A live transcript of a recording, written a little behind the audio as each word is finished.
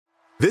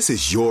This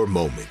is your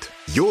moment,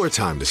 your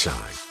time to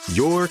shine,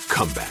 your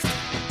comeback.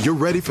 You're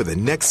ready for the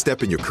next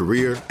step in your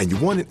career, and you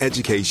want an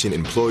education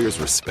employers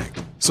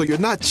respect. So you're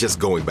not just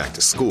going back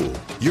to school,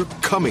 you're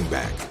coming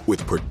back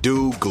with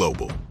Purdue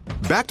Global.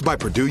 Backed by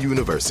Purdue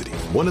University,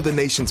 one of the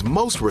nation's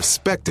most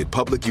respected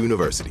public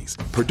universities,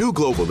 Purdue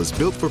Global is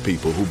built for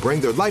people who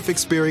bring their life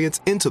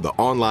experience into the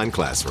online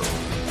classroom.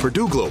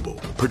 Purdue Global,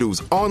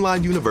 Purdue's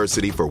online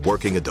university for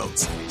working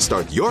adults.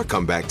 Start your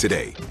comeback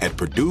today at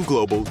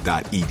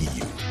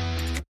purdueglobal.edu.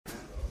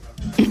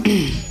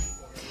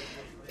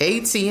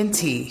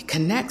 AT&T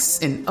connects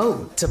an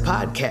ode to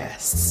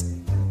podcasts.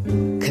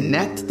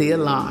 Connect the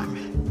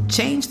alarm.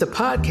 Change the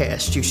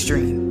podcast you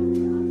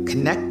stream.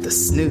 Connect the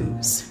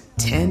snooze.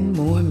 10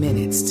 more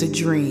minutes to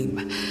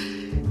dream.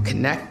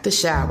 Connect the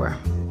shower.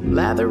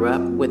 Lather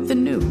up with the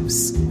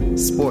news.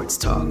 Sports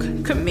talk,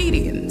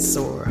 comedians,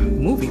 or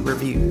movie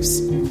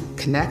reviews.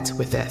 Connect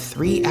with that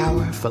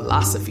 3-hour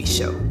philosophy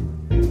show.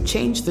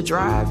 Change the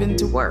drive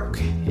into work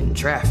in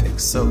traffic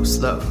so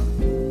slow.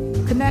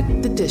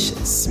 Connect the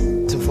dishes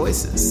to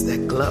voices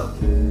that glow.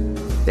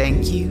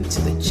 Thank you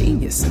to the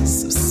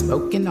geniuses of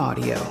spoken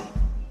audio.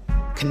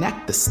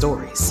 Connect the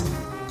stories.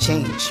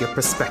 Change your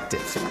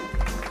perspective.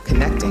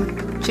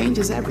 Connecting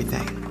changes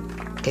everything.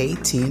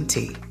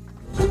 AT&T.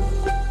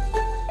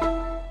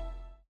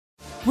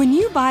 When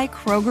you buy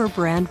Kroger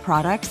brand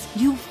products,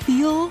 you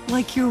feel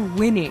like you're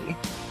winning.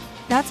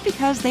 That's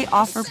because they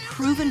offer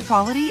proven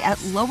quality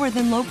at lower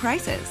than low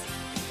prices.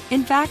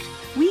 In fact,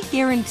 we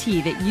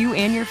guarantee that you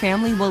and your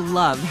family will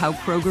love how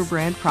Kroger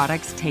brand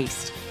products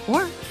taste,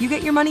 or you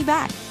get your money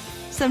back.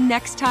 So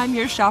next time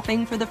you're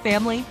shopping for the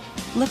family,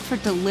 look for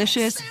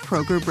delicious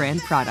Kroger brand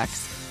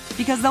products,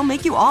 because they'll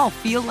make you all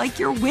feel like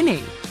you're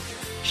winning.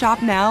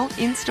 Shop now,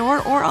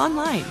 in-store, or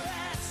online.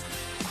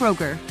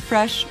 Kroger,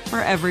 fresh for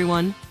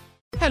everyone.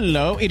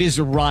 Hello, it is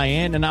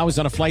Ryan, and I was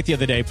on a flight the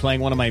other day playing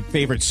one of my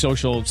favorite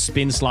social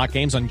spin slot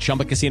games on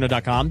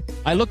ChumbaCasino.com.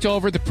 I looked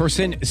over at the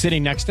person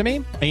sitting next to me,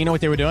 and you know what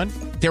they were doing?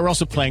 They were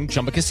also playing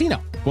Chumba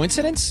Casino.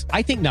 Coincidence?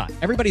 I think not.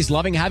 Everybody's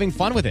loving having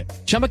fun with it.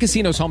 Chumba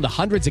Casino is home to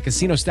hundreds of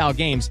casino-style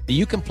games that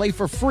you can play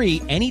for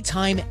free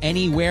anytime,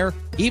 anywhere,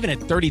 even at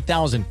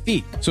 30,000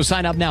 feet. So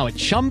sign up now at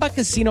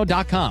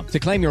ChumbaCasino.com to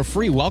claim your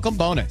free welcome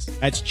bonus.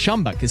 That's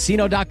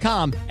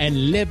ChumbaCasino.com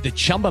and live the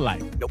Chumba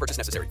life. No purchase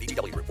necessary.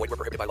 VGW. Void where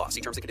prohibited by law.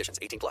 See terms and conditions.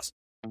 18+.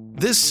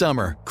 This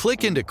summer,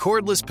 click into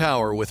cordless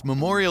power with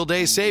Memorial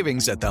Day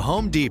savings at the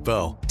Home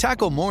Depot.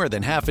 Tackle more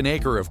than half an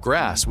acre of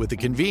grass with the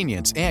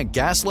convenience and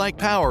gas-like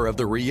power of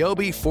the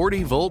Ryobi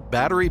 40-volt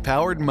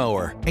battery-powered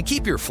mower. And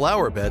keep your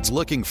flower beds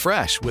looking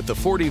fresh with the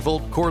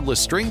 40-volt cordless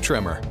string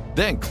trimmer.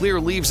 Then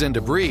clear leaves and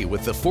debris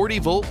with the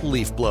 40-volt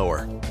leaf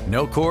blower.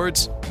 No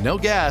cords, no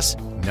gas,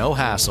 no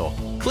hassle.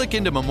 Click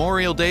into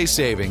Memorial Day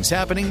savings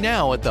happening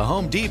now at the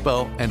Home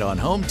Depot and on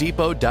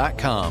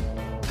HomeDepot.com.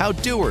 How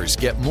doers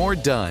get more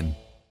done.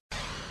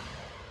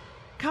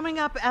 Coming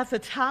up at the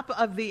top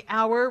of the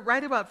hour,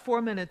 right about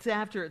 4 minutes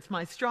after, it's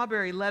my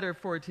strawberry letter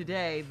for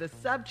today. The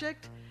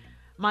subject,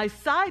 my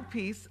side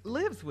piece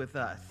lives with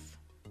us.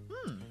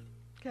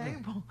 Okay,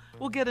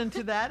 we'll get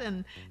into that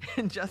in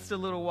just a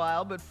little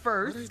while, but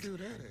first... Where they do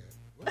that at?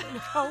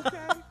 Okay.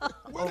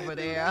 Over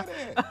there.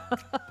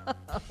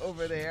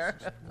 Over there.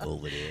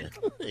 Over there.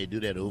 They do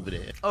that over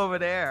there. Over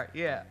there,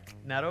 yeah.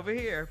 Not over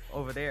here,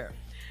 over there.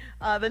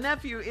 The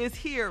nephew is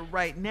here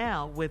right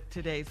now with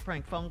today's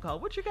prank phone call.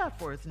 What you got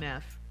for us,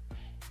 Neff?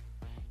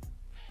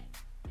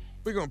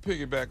 We're going to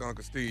piggyback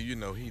Uncle Steve. You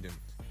know, he done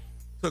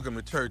took him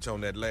to church on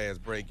that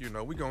last break. You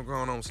know, we're going to go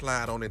on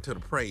slide on into the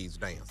praise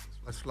dances.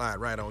 Let's slide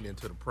right on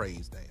into the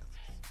praise dances.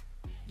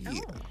 Yeah.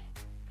 Oh.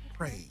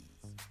 Praise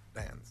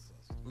dances.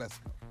 Let's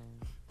go.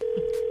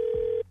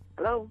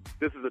 Hello.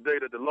 This is the day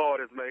that the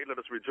Lord has made. Let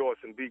us rejoice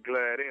and be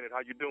glad in it.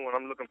 How you doing?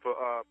 I'm looking for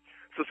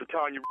Sister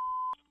Tanya.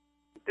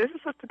 This is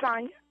Sister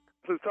Tanya.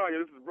 Sister Tanya,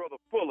 this is Brother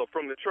Fuller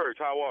from the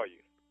church. How are you?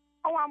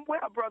 Oh, I'm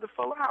well, Brother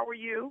Fuller. How are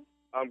you?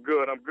 I'm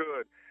good. We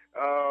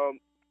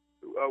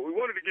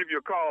wanted to give you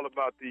a call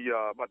about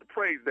the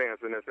praise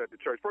dancing that's at the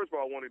church. First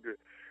of all, I wanted to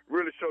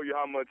really show you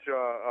how much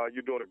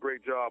you're doing a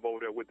great job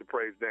over there with the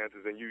praise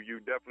dances, and you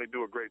definitely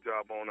do a great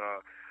job on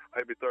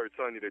every third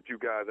Sunday that you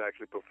guys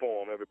actually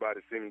perform.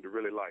 Everybody seems to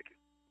really like it.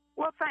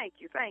 Well, thank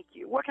you.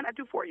 What can I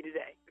do for you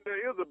today? There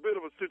is a bit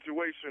of a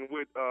situation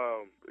with,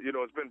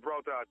 it's been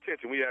brought to our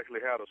attention. We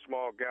actually had a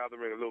small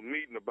gathering, a little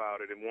meeting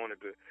about it, and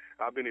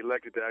I've been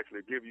elected to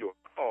actually give you a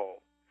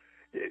call.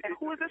 And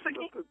who is this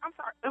again? I'm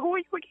sorry. Who are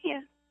you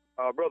again?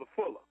 Brother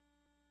Fuller.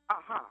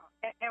 Uh-huh.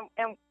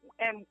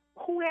 And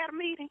who had a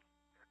meeting?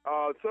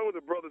 Some of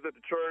the brothers at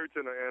the church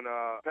and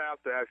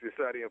pastor actually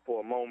sat in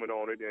for a moment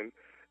on it, and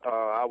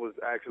I was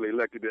actually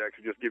elected to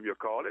actually just give you a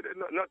call.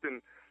 Nothing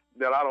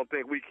that I don't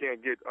think we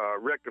can't get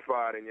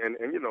rectified and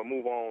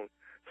move on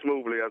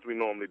smoothly as we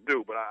normally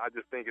do. But I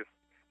just think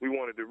we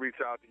wanted to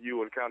reach out to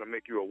you and kind of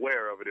make you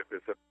aware of it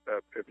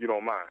if you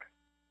don't mind.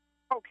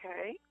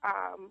 Okay.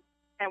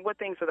 And what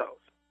things are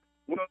those?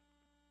 Well,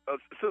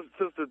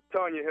 Sister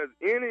Tanya, has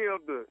any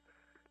of the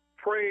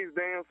praise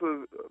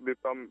dancers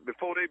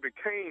before they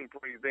became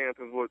praise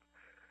dancers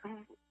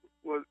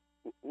was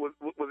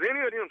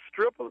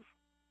strippers?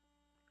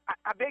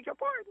 I beg your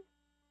pardon?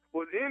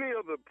 Was any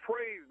of the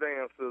praise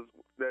dancers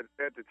that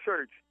at the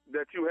church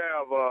that you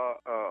have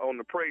on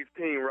the praise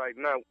team right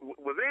now,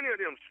 was any of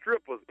them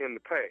strippers in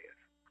the past?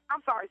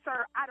 I'm sorry,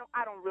 sir. I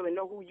don't really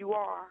know who you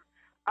are,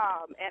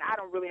 and I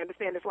don't really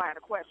understand this line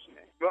of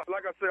questioning.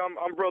 Like I said,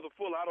 I'm Brother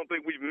Fuller. I don't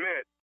think we've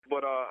met,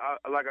 but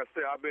like I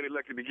said, I've been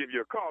elected to give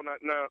you a call.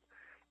 Now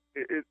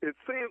it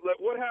seems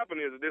like what happened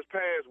is this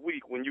past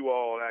week when you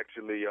all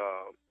actually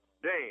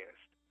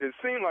danced, it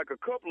seemed like a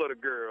couple of the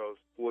girls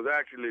was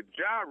actually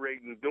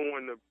gyrating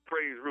during the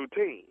praise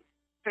routine.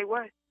 Say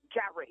what?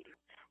 Gyrating.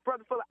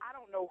 Brother Fuller, I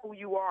don't know who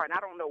you are, and I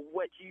don't know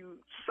what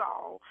you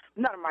saw.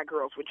 None of my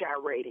girls were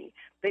gyrating.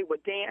 They were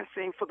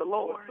dancing for the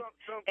Lord.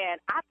 And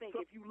I think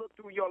if you look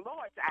through your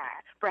Lord's eye,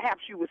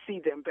 perhaps you would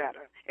see them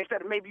better, instead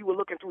of maybe you were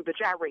looking through the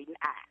gyrating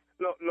eye.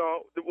 No.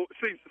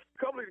 See, a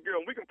couple of the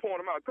girls, we can point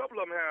them out. A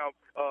couple of them have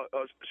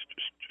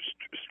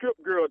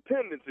strip girl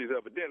tendencies,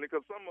 evidently,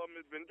 because some of them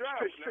has been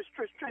driving.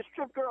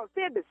 Strip girl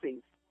tendencies.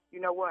 You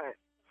know what?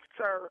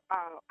 Sir,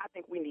 I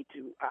think we need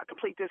to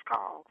complete this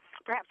call.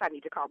 Perhaps I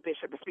need to call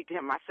Bishop and speak to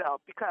him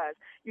myself because,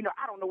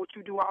 I don't know what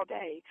you do all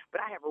day,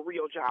 but I have a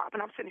real job.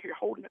 And I'm sitting here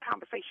holding a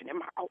conversation in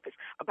my office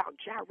about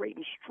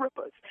gyrating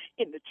strippers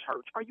in the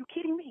church. Are you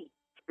kidding me?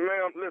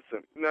 Ma'am,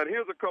 listen. Now,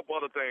 here's a couple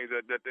other things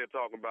that they're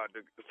talking about.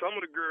 Some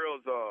of the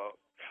girls'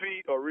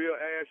 feet are real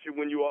ashy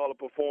when you all are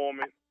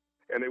performing,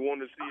 and they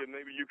want to see if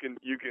maybe you can.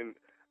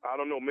 I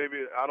don't know.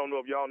 Maybe I don't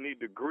know if y'all need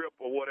the grip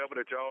or whatever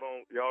that y'all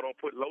don't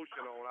put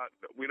lotion on.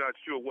 We're not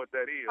sure what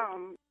that is.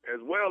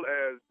 As well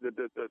as the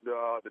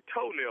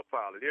toenail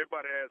polish.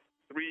 Everybody has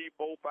 3,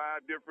 4,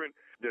 5 different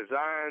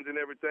designs and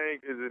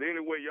everything. Is it any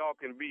way y'all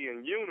can be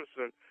in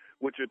unison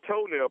with your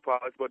toenail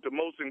polish? But the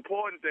most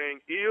important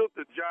thing is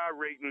the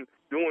gyrating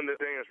during the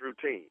dance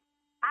routine.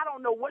 I don't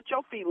know what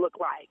your feet look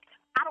like.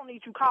 I don't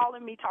need you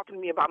calling me, talking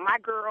to me about my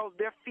girls,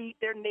 their feet,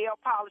 their nail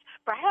polish.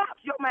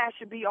 Perhaps your mind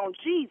should be on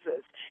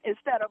Jesus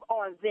instead of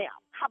on them.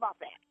 How about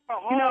that?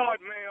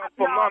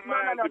 My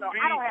mind to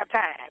be. I don't have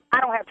time. I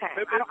don't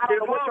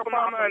know what your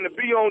my mind to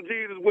be on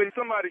Jesus when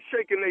somebody's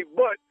shaking their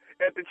butt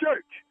at the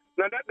church.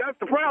 Now, that's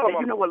the problem.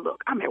 You know what?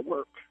 Look, I'm at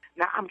work.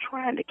 Now, I'm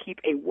trying to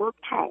keep a work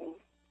tone.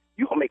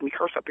 You're going to make me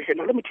curse up in here.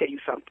 Now, let me tell you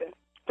something.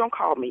 Don't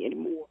call me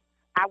anymore.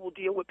 I will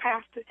deal with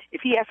Pastor.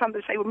 If he has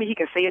something to say with me, he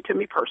can say it to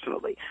me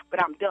personally.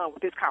 But I'm done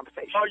with this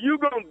conversation. Are you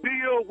going to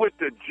deal with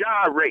the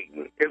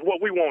gyrating is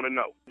what we want to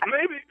know.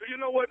 Maybe, you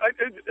know what,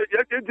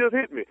 it just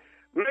hit me.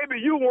 Maybe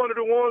you one of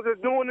the ones that's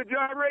doing the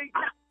gyrating.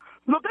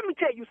 Look, let me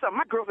tell you something.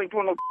 My girls ain't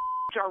doing no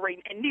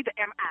gyrating, and neither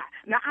am I.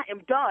 Now, I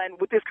am done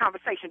with this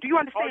conversation. Do you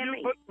understand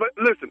me? But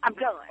listen. I'm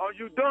done. Are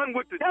you done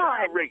with the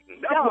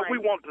gyrating? That's what we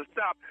want to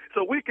stop.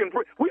 So we can't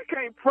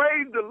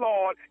praise the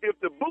Lord if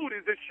the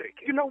booties is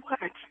shaking. You know what?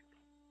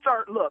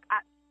 Sir, look,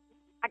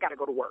 I got to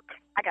go to work.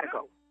 I got to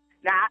go.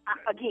 Now,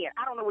 again,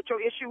 I don't know what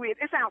your issue is.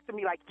 It sounds to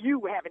me like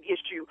you have an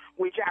issue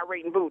with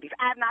gyrating booties.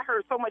 I have not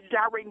heard so much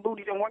gyrating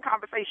booties in one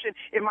conversation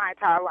in my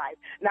entire life.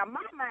 Now,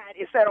 my mind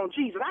is set on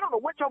Jesus. I don't know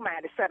what your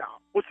mind is set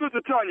on. Well,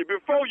 Sister Tanya,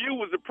 before you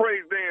was the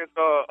praise dance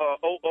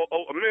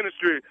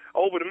ministry,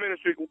 over the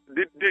ministry,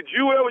 did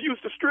you ever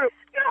used to strip?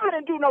 No, I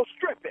didn't do no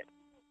stripping.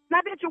 Now,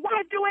 did your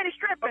wife do any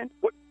stripping?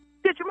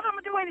 Did your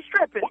mama do any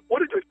stripping?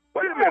 What did you?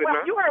 Wait a minute,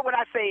 man. You heard what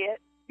I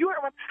said.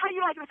 How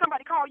you like when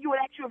somebody called you and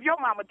asked you if your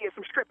mama did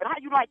some stripping?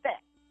 How you like that?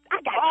 I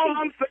got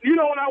you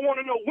know what I want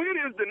to know? When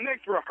is the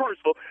next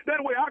rehearsal? That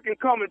way I can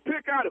come and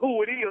pick out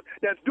who it is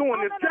that's doing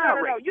this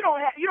gyrating. No. You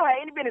don't have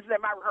any business at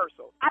my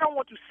rehearsal. I don't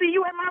want to see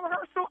you at my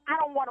rehearsal. I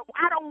don't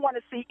want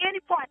to see any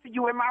parts of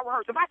you in my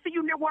rehearsal. If I see you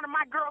near one of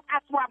my girls,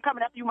 I swear I'm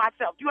coming after you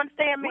myself. Do you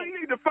understand me? We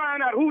need to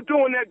find out who's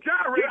doing that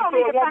gyrating. You don't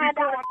need to find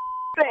out.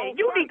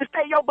 You need to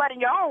stay your butt in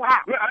your own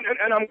house.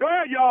 And I'm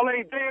glad y'all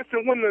ain't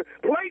dancing when the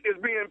plate is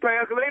being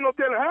passed, because ain't no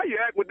telling how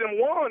you act with them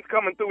wands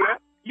coming through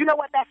that. You know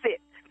what? That's it.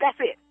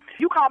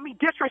 You call me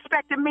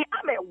disrespecting me.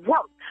 I'm at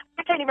work.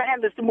 I can't even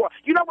handle this anymore.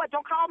 You know what?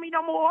 Don't call me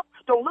no more.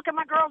 Don't look at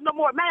my girls no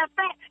more. Matter of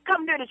fact,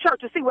 come near the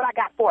church and see what I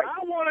got for you.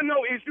 I want to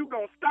know is you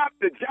going to stop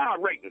the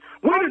gyrating.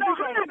 When are you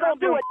going to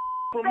stop do it?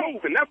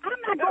 Removing? I'm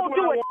not going to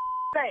do it.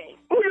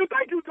 Who you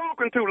think you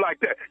talking to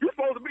like that? You're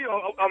supposed to be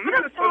a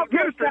minister.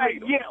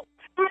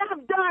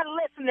 I'm done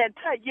listening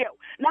to you.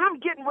 Now I'm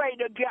getting ready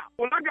to go.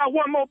 Well, I got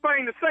one more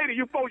thing to say to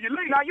you before you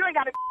leave. No, you ain't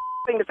got a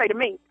thing to say to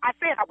me. I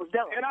said I was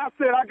done. And I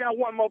said I got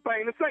one more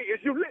thing to say. Is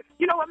you listen?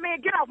 You know what,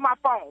 man? Get off my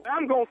phone.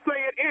 I'm going to say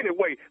it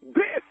anyway.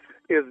 This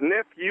is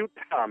Nephew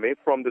Tommy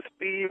from the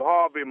Steve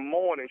Harvey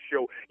Morning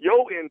Show.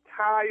 Your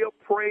entire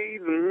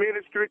praise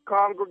ministry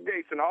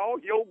congregation, all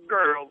your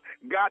girls,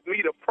 got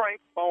me to prank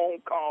phone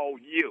call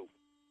you.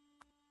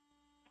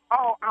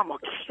 Oh, I'm a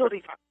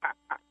cutie.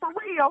 For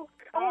real?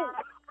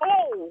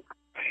 Oh,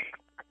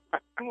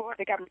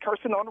 they got me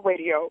cursing on the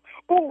radio.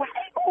 I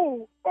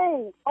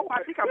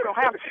think I'm going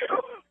to have it.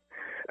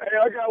 Hey,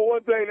 I got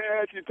one thing to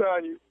ask you,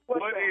 Tanya.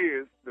 What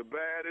is the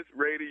baddest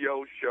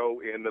radio show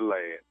in the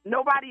land?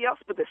 Nobody else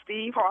but the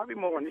Steve Harvey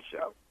Morning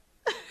Show.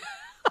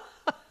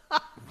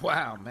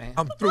 Wow, man.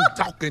 I'm through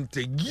talking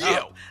to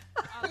you.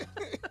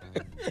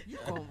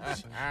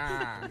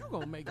 You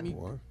gonna make me.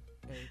 What?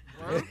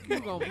 Hey, you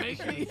gonna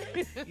make me.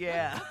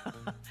 Yeah.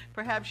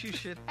 Perhaps you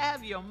should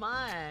have your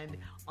mind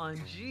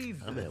on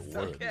Jesus. I'm at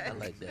work. Okay? I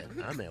like that.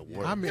 I'm at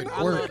work. I'm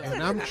at work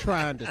and I'm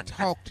trying to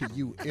talk to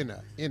you in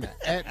a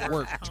at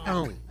work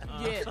tone.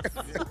 Yes.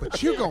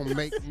 But you gonna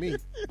make me.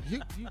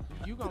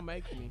 You gonna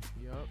make me.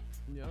 Yup.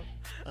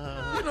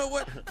 You know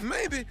what?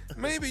 Maybe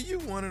you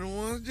one of the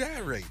ones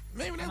gyrate.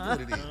 Maybe that's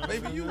what it is.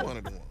 Maybe you one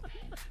of the ones.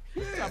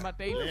 You talking about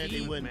they Man, they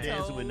feet wasn't and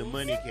dancing when the toes.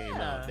 money came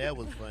out. That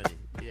was funny.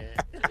 Yeah.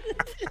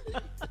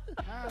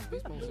 How is we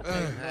supposed to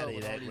How praise they the Lord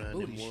with all act these around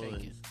booty them shaking?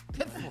 ones.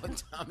 That's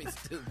what Tommy's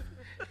stupid.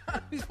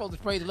 We supposed to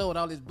praise the Lord with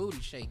all this booty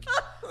shaking.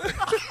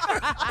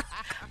 How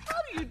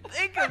do you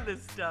think of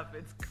this stuff?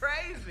 It's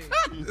crazy.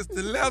 It's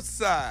the left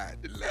side.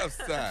 The left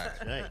side.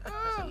 Right.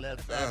 It's the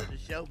left side of the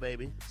show,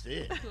 baby. That's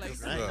it.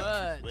 Like Right.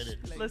 fudge. Where the,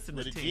 Listen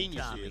where to the Team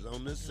genius Tommy. is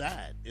on this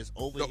side. It's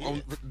over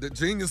here. The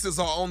geniuses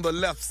are on the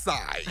left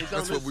side. It's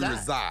That's on where this we side.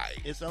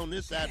 reside. It's on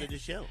this side of the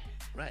show.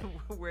 Right.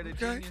 Where the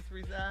Okay. genius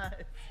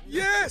resides.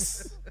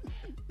 Yes.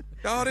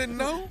 Y'all didn't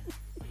know?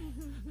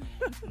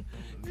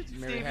 Mary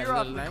Steve, had you're a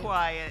awfully little name.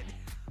 quiet.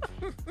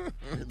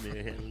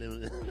 Mary had a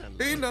little-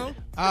 He know.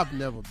 I've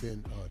never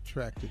been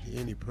attracted to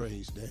any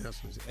praise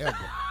dancers ever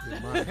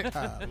in my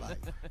entire life.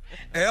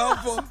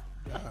 Ever.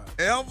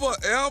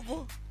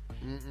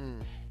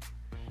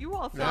 You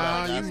all Nah,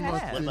 sound like you you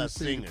must have. What didn't about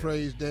see the singers?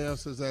 praise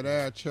dancers at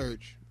our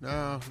church.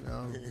 No.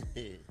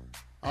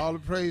 All the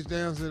praise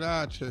dancers at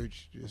our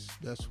church,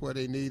 that's where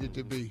they needed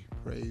to be,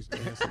 praise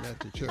dancing at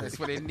the church. That's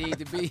what it need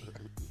to be.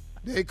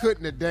 They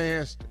couldn't have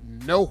danced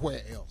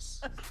nowhere else.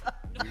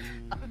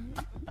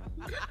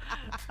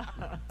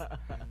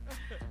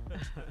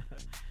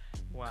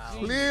 Wow.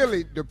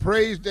 Clearly, the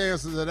praise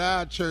dancers at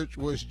our church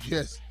was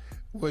just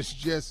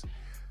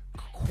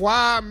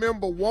choir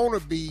member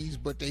wannabes,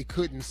 but they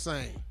couldn't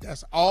sing.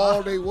 That's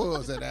all they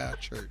was at our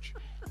church.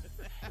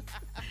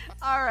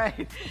 All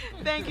right.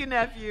 Thank you,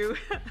 nephew.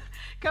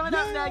 Coming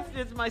up next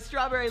is my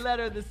strawberry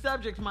letter. The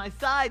subject, my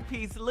side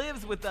piece,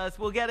 lives with us.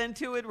 We'll get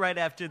into it right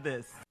after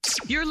this.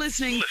 You're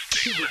listening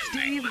to the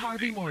Steve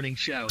Harvey Morning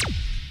Show.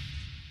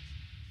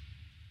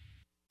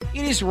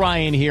 It is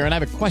Ryan here, and I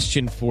have a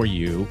question for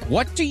you.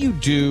 What do you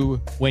do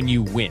when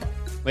you win?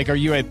 Like, are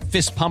you a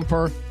fist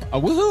pumper, a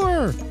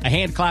woohooer, a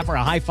hand clapper,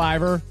 a high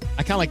fiver?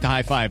 I kind of like the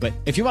high five, but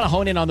if you want to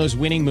hone in on those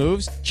winning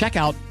moves, check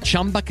out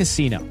Chumba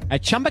Casino.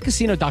 At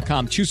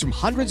ChumbaCasino.com, choose from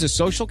hundreds of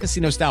social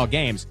casino-style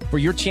games for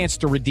your chance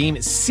to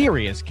redeem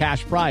serious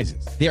cash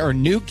prizes. There are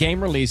new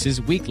game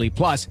releases weekly,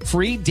 plus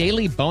free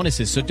daily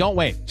bonuses. So don't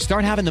wait.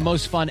 Start having the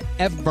most fun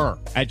ever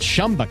at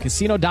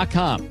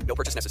ChumbaCasino.com. No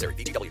purchase necessary.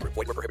 VGW Group.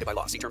 Void where prohibited by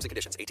law. See terms and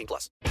conditions.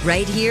 18+.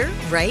 Right here,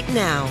 right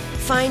now.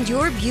 Find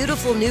your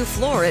beautiful new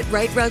floor at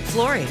Right Rug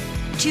Flooring.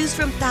 Choose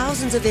from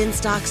thousands of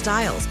in-stock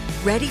styles,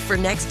 ready for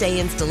next day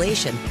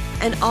installation,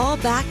 and all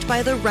backed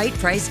by the right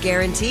price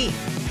guarantee.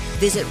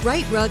 Visit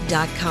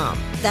rightrug.com.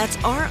 That's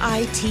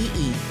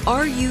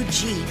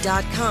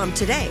RITERUG.com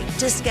today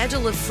to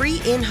schedule a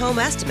free in-home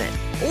estimate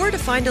or to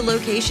find a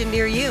location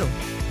near you.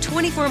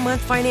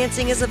 24-month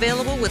financing is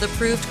available with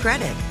approved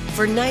credit.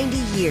 For 90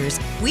 years,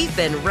 we've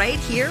been right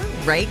here,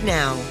 right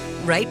now.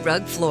 Right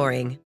Rug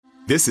Flooring.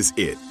 This is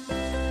it.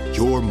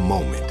 Your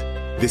moment.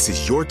 This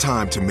is your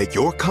time to make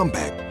your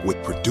comeback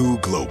with Purdue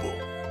Global.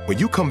 When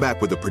you come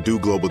back with a Purdue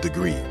Global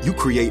degree, you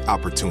create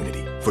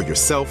opportunity for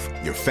yourself,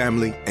 your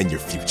family, and your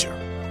future.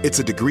 It's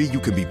a degree you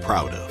can be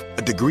proud of,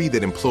 a degree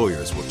that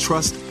employers will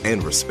trust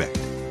and respect.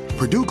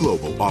 Purdue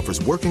Global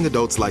offers working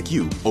adults like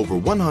you over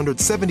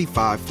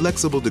 175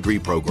 flexible degree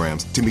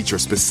programs to meet your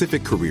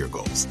specific career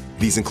goals.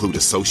 These include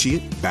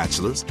associate,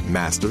 bachelor's,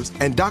 master's,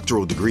 and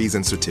doctoral degrees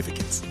and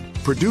certificates.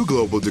 Purdue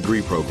Global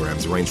degree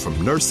programs range from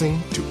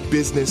nursing to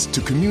business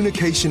to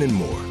communication and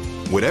more.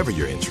 Whatever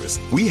your interest,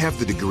 we have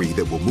the degree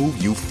that will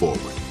move you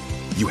forward.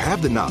 You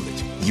have the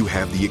knowledge, you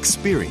have the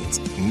experience.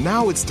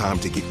 Now it's time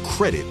to get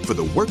credit for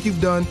the work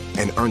you've done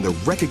and earn the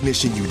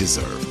recognition you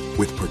deserve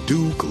with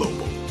Purdue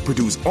Global,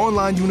 Purdue's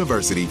online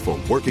university for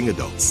working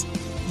adults.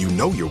 You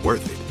know you're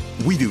worth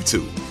it. We do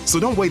too. So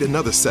don't wait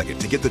another second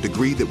to get the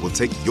degree that will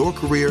take your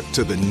career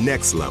to the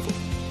next level.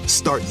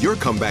 Start your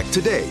comeback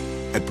today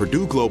at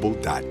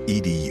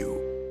purdueglobal.edu.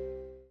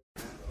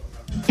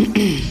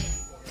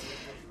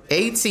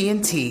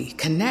 AT&T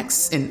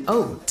connects an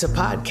ode to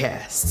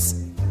podcasts.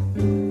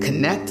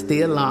 Connect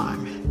the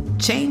alarm.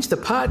 Change the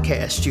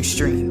podcast you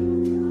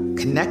stream.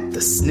 Connect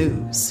the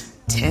snooze.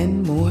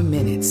 10 more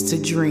minutes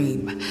to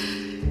dream.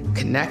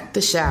 Connect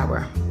the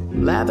shower.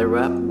 Lather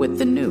up with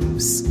the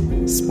news.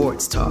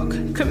 Sports talk,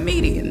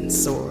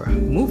 comedians, or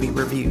movie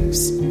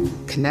reviews.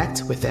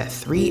 Connect with that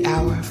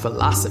 3-hour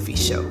philosophy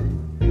show.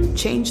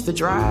 Change the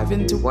drive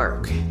into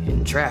work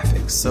in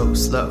traffic so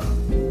slow.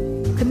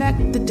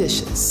 Connect the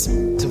dishes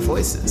to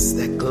voices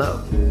that glow.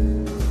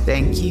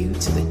 Thank you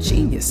to the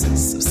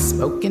geniuses of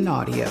spoken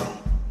audio.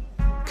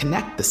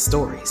 Connect the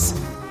stories.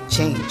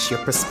 Change your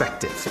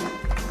perspective.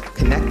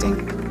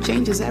 Connecting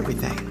changes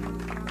everything.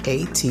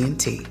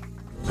 AT&T.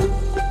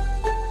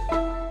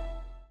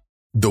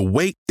 The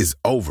wait is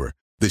over.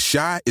 The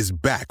Chi is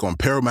back on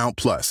Paramount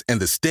Plus,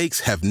 and the stakes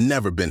have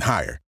never been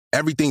higher.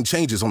 Everything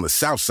changes on the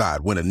South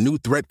Side when a new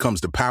threat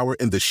comes to power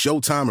in the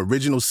Showtime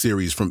original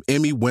series from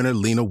Emmy winner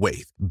Lena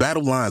Waithe.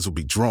 Battle lines will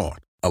be drawn,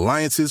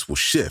 alliances will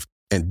shift,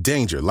 and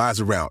danger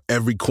lies around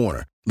every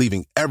corner,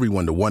 leaving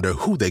everyone to wonder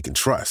who they can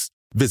trust.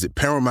 Visit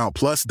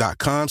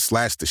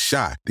ParamountPlus.com/The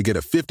Chi to get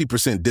a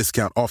 50%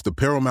 discount off the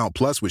Paramount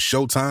Plus with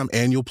Showtime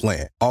annual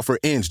plan. Offer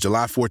ends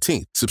July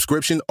 14th.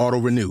 Subscription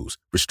auto-renews.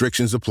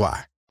 Restrictions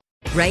apply.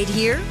 Right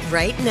here,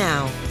 right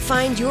now.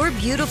 Find your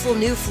beautiful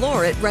new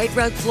floor at Right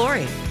Rug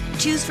Flooring.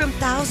 Choose from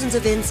thousands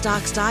of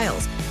in-stock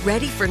styles,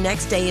 ready for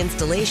next day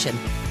installation,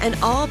 and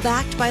all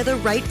backed by the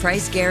right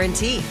price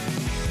guarantee.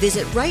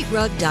 Visit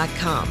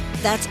rightrug.com.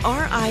 That's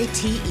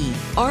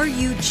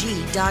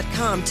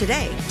RITERUG.com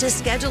today to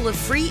schedule a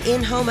free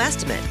in-home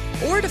estimate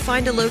or to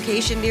find a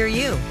location near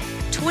you.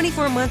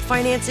 24-month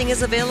financing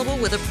is available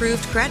with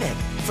approved credit.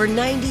 For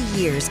 90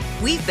 years,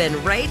 we've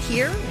been right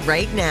here,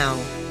 right now.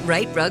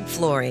 Right Rug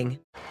Flooring.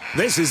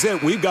 This is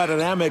it. We've got an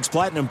Amex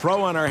Platinum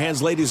Pro on our hands,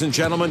 ladies and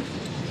gentlemen.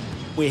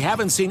 We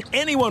haven't seen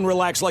anyone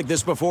relax like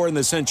this before in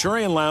the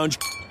Centurion Lounge.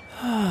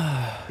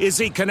 Is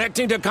he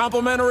connecting to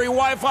complimentary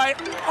Wi-Fi?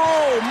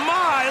 Oh,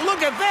 my!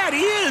 Look at that!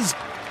 He is!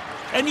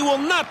 And you will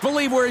not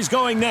believe where he's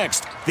going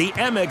next. The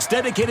Amex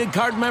dedicated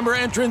card member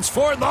entrance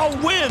for the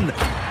win!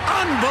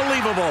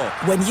 Unbelievable!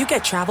 When you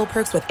get travel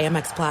perks with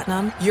Amex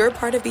Platinum, you're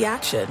part of the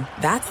action.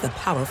 That's the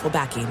powerful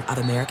backing of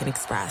American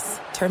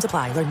Express. Terms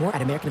apply. Learn more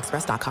at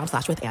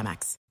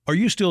americanexpress.com/withAmex. Are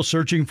you still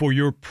searching for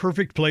your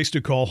perfect place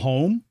to call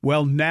home?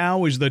 Well,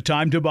 now is the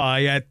time to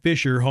buy at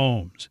Fisher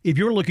Homes. If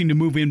you're looking to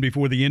move in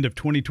before the end of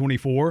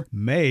 2024,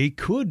 May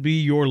could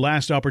be your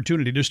last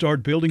opportunity to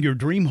start building your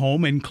dream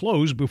home and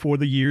close before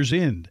the year's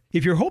end.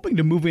 If you're hoping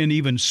to move in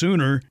even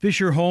sooner,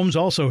 Fisher Homes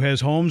also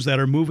has homes that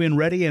are move-in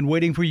ready and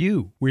waiting for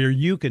you, where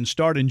you can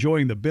start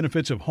enjoying the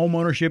benefits of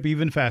homeownership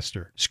even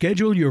faster.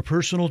 Schedule your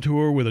personal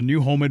tour with a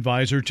new home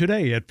advisor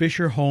today at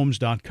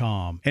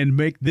FisherHomes.com and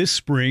make this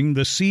spring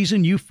the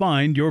season you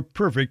find your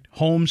perfect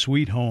home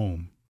sweet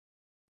home.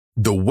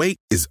 The wait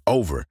is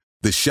over.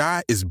 The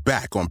Chi is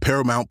back on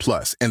Paramount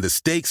Plus, and the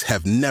stakes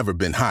have never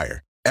been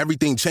higher.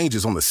 Everything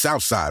changes on the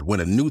South Side when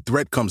a new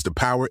threat comes to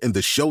power in the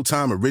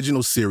Showtime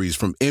original series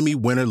from Emmy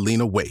winner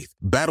Lena Waithe.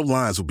 Battle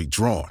lines will be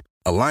drawn,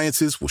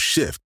 alliances will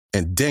shift,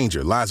 and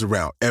danger lies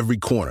around every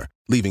corner,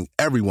 leaving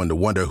everyone to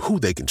wonder who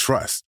they can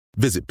trust.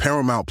 Visit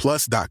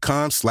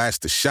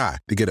ParamountPlus.com/The Chi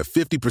to get a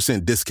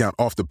 50% discount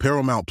off the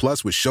Paramount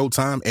Plus with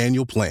Showtime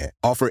annual plan.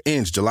 Offer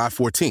ends July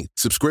 14th.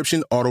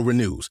 Subscription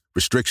auto-renews.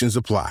 Restrictions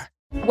apply.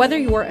 Whether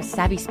you're a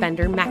savvy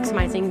spender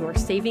maximizing your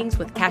savings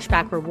with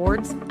cashback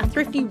rewards, a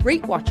thrifty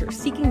rate watcher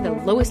seeking the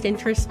lowest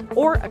interest,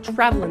 or a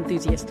travel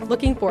enthusiast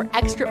looking for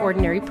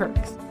extraordinary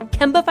perks,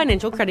 Kemba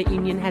Financial Credit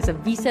Union has a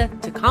visa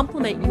to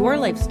complement your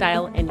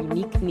lifestyle and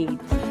unique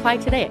needs. Apply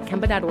today at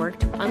Kemba.org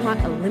to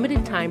unlock a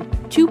limited-time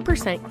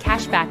 2%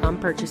 cash back on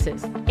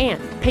purchases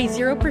and pay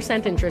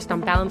 0% interest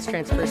on balance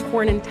transfers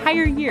for an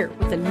entire year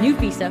with a new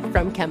visa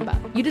from Kemba.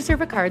 You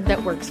deserve a card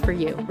that works for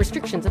you.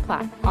 Restrictions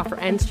apply. Offer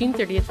ends June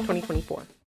 30th, 2024.